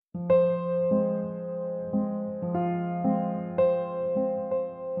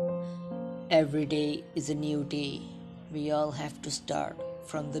Every day is a new day. We all have to start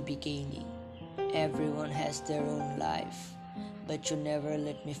from the beginning. Everyone has their own life, but you never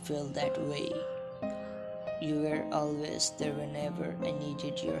let me feel that way. You were always there whenever I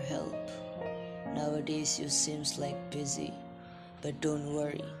needed your help. Nowadays you seems like busy, but don't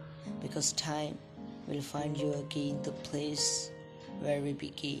worry, because time will find you again the place where we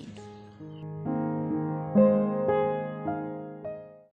began.